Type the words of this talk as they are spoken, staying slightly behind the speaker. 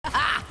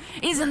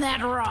Isn't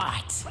that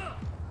right?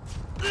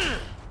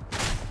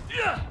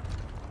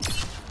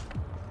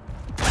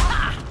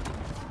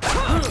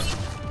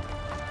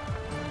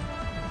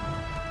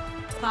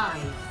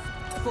 5,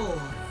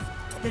 4,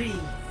 3,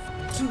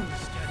 2,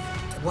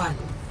 1.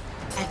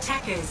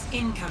 Attackers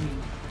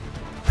incoming.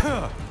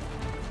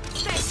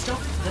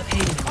 Stop the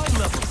pain. I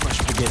love a fresh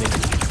beginning.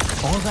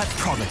 All that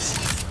promise.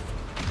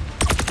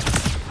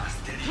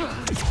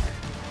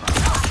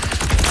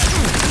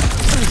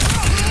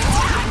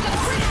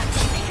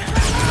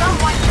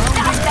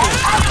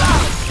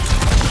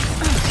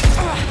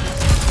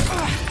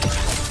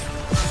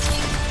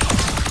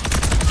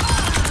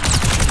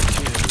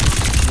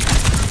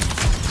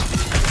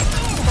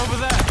 Over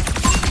there!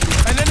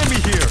 An enemy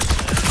here!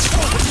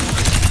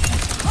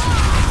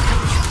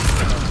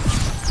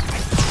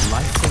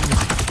 Life and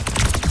life.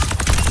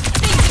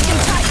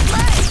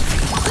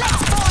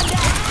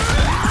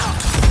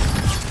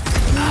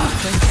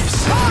 Thank you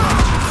so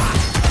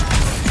much.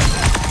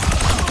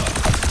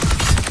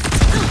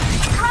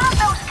 Grab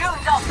those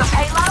goons off the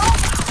payload!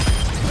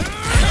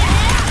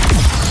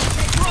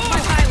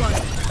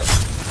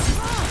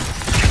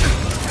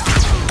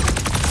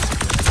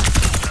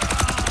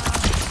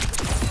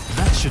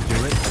 That should do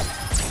it.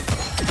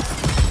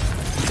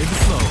 In the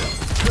flow.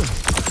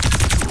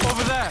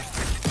 Over there!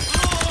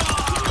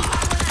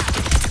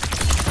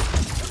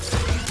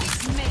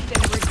 Make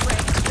them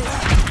regret this.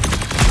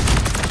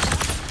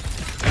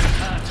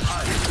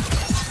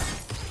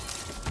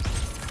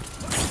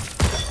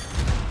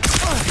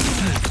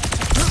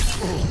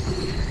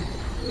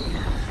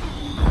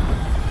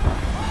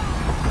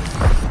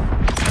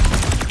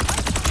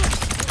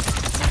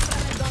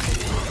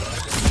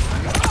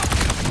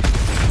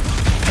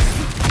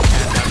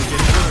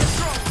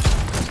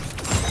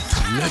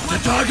 Let the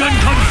dragon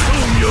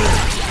consume you!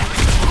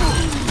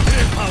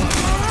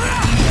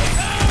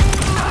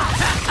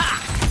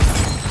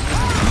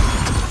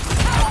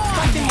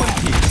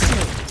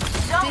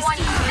 Don't want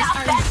you to drop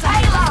that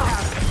payload!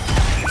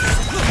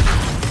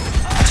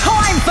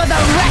 Time for the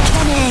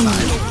reckoning!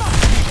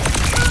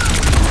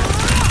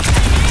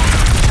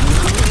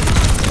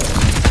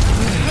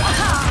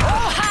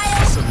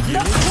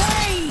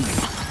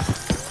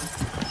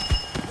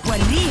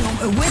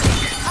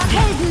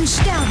 Helden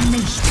sterben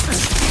nicht.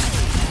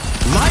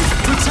 Life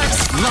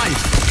protects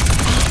life!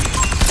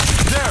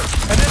 There!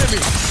 An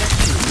enemy!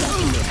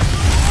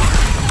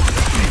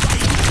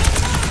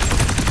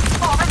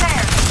 Over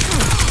there!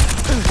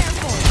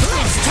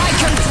 Let's take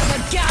him to the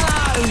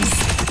gallows!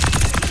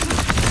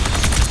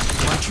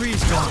 My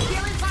tree's gone.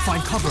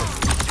 Find cover.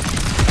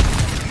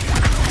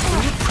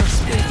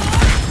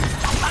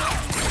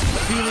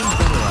 Feeling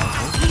better, I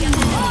hope.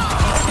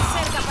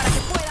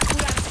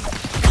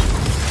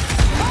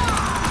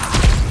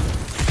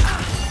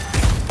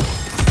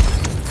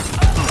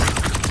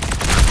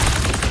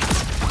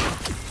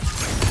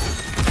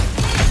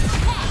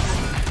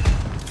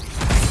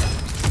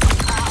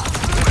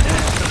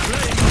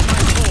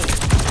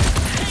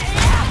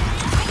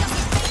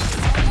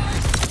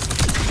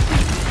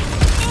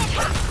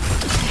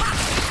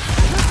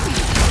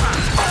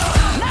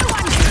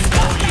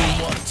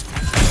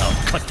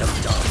 Cut them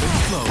down.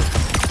 Flow.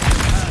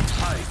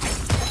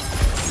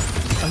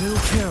 A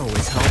little care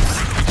always helps.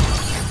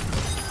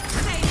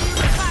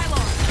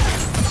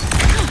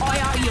 I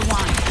owe you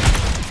one.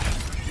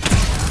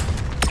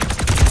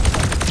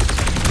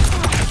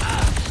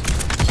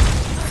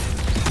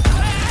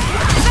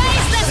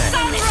 Face the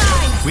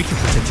sunrise! We can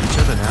protect each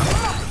other now.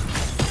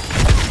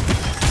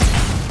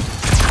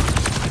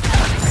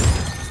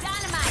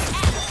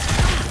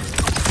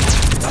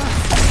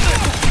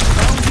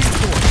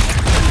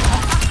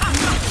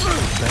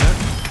 Better?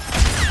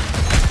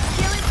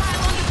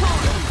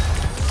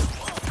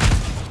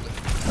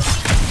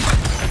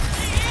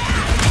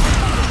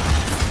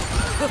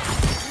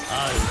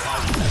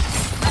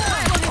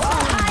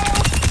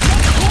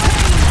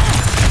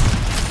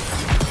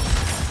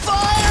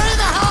 Fire in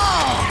the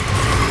hole!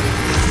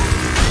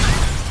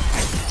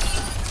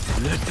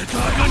 Let the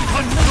dragon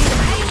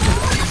consume you!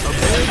 A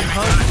big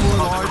hug for a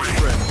large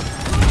friend.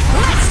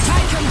 Let's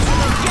take him to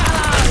the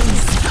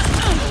gallows!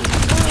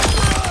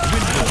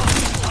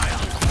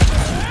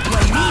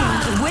 We're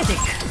leaving with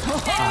it.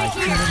 I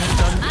couldn't have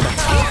done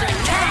better.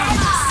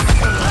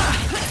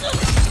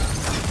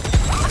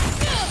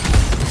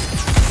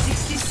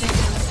 60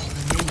 seconds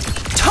remaining.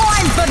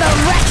 Time for the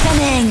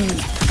reckoning!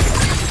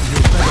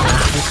 You're better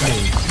off with me.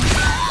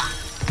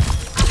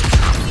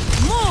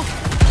 Move!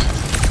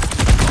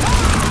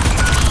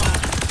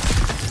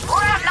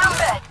 We're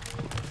outnumbered!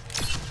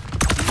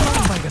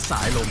 ต้องไปกับสา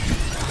ยลม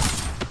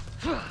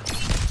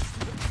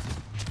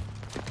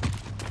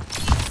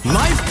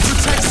Life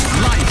protects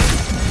life!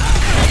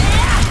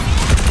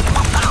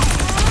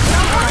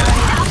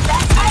 Drop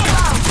that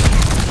payload!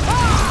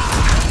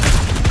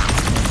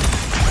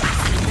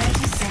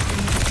 30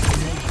 seconds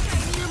remaining.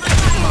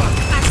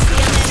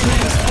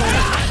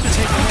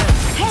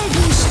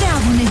 Helden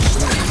sterben nicht.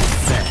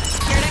 There.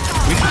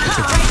 We can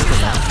protect each other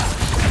now.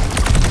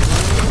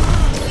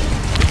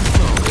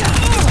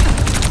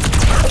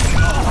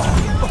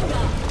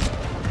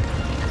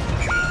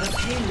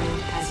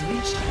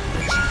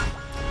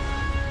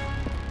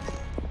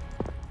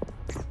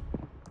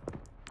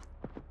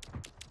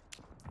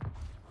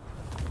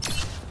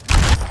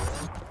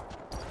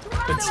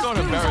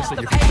 embarrassing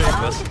if you save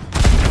us.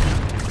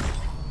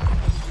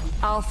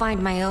 I'll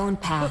find my own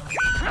path.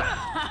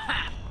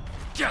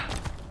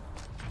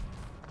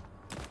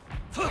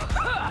 Purified.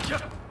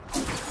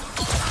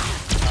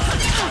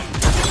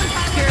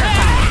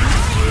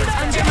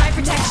 Under my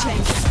protection.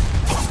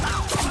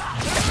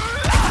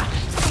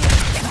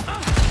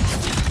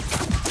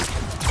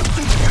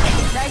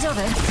 Right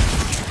over.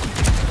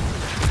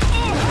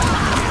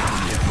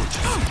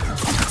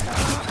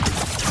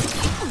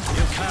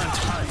 You can't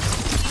hide.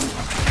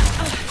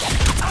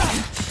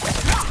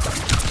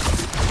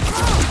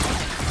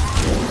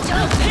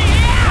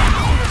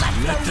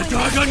 Let the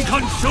dragon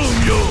consume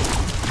you!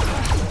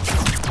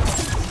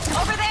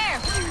 Over there!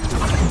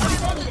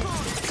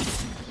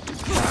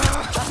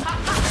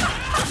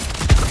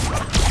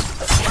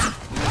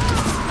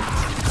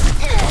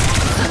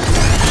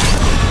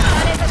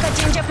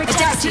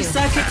 Adaptive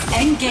circuits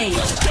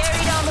engaged.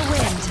 Carried on the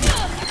wind.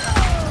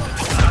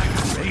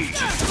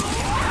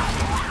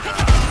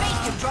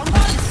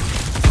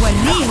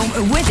 وليهم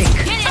قوتك.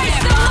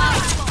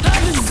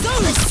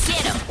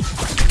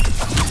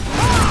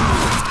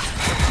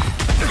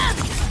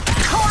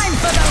 Time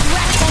for the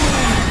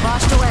reckoning!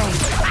 Washed away.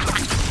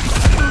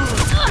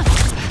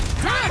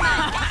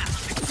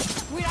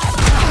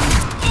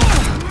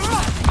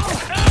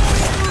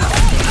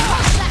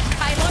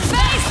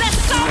 Face the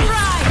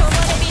sunrise!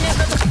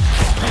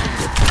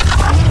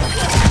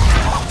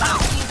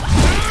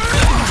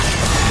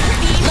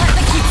 Let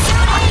the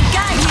kitsune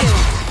guide you!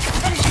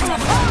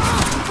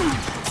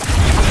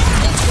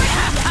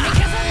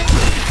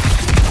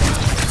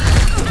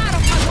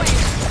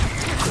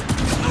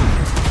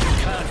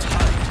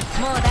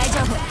 More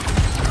daijoubu.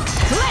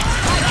 Let's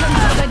take him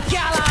to the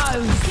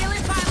gallows!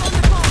 Killing pile on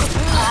the board!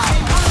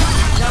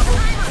 Double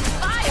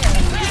fire!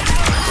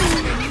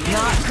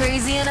 Not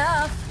crazy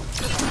enough.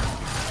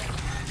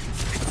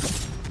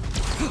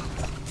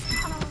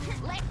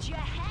 Let you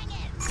hang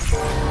it.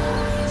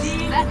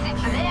 That's it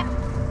for them.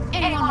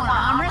 Anyone want to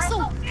arm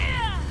wrestle?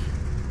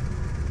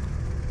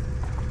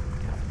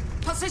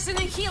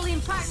 Positioning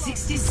healing pack.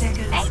 60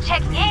 seconds. Hey,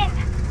 checking in.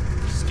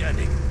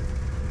 Scanning.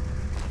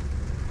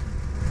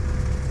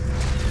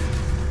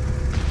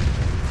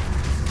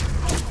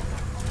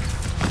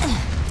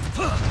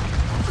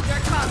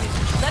 They're coming.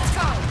 Let's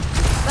go.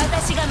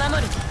 私が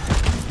守る。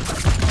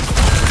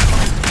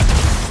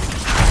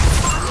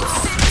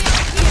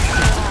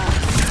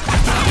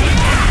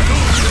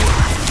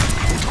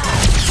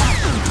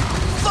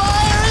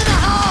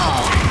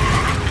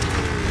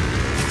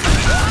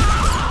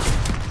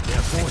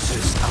Their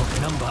forces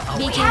outnumber our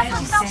We have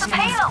to stop the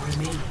payload.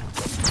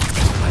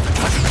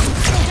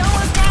 Don't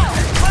look down.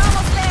 We're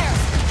almost there.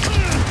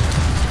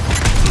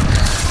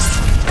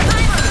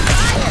 I'm on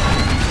fire.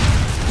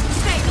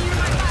 Stay near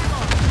my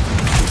pylon.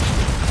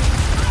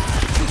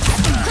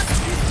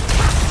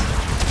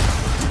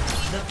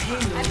 The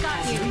payload I've got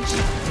has you. reached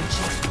the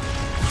check.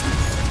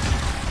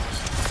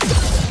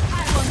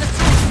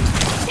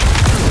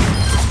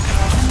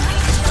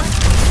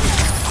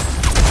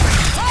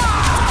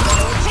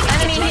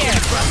 Enemy here.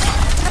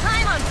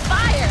 I'm on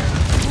fire.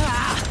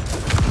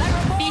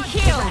 Be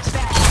healed.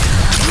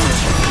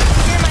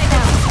 Hear my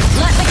vow.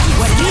 Let the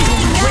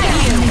kitsune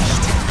guide you.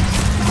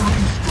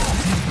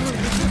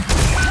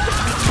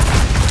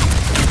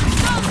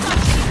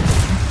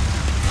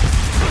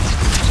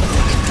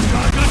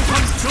 dragon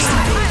consume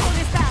you! Hold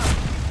this down.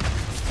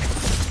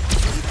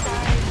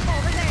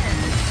 Over there.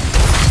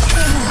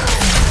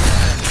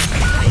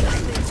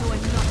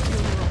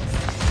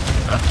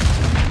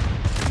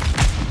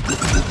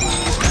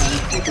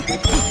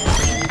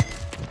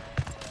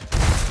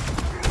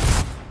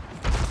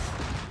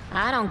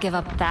 I don't give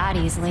up that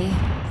easily.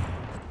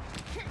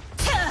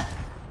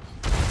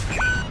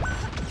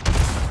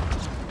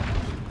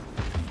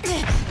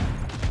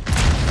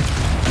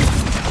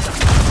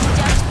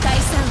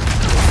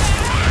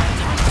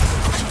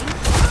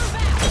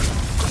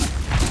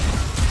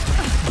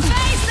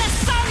 Face the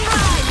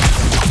sunrise!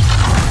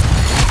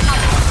 No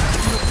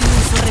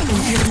pienso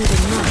arrepentirme de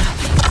nada.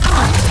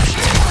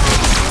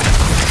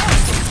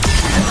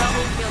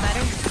 Feel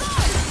better?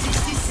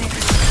 60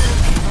 seconds.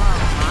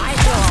 I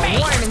feel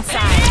warm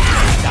inside.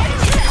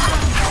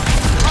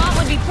 Mom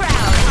would be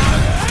proud.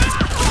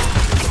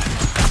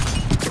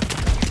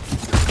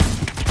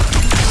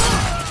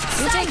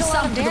 You take a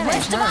lot of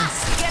damage, huh?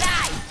 Get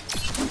out!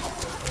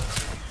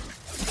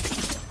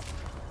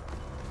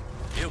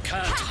 You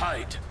can't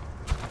hide.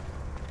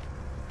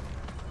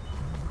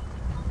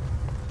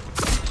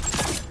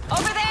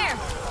 Over there!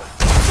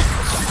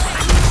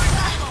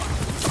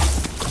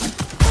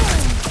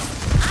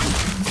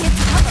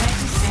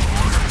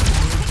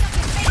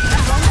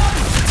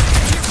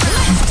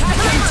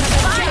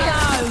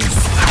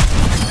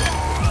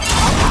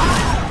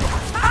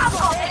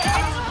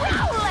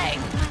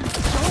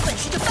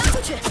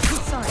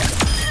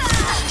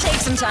 Take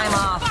some time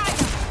off.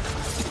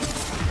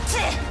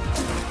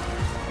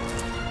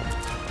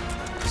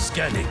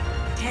 Scanning.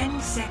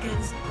 10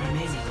 seconds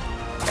remaining.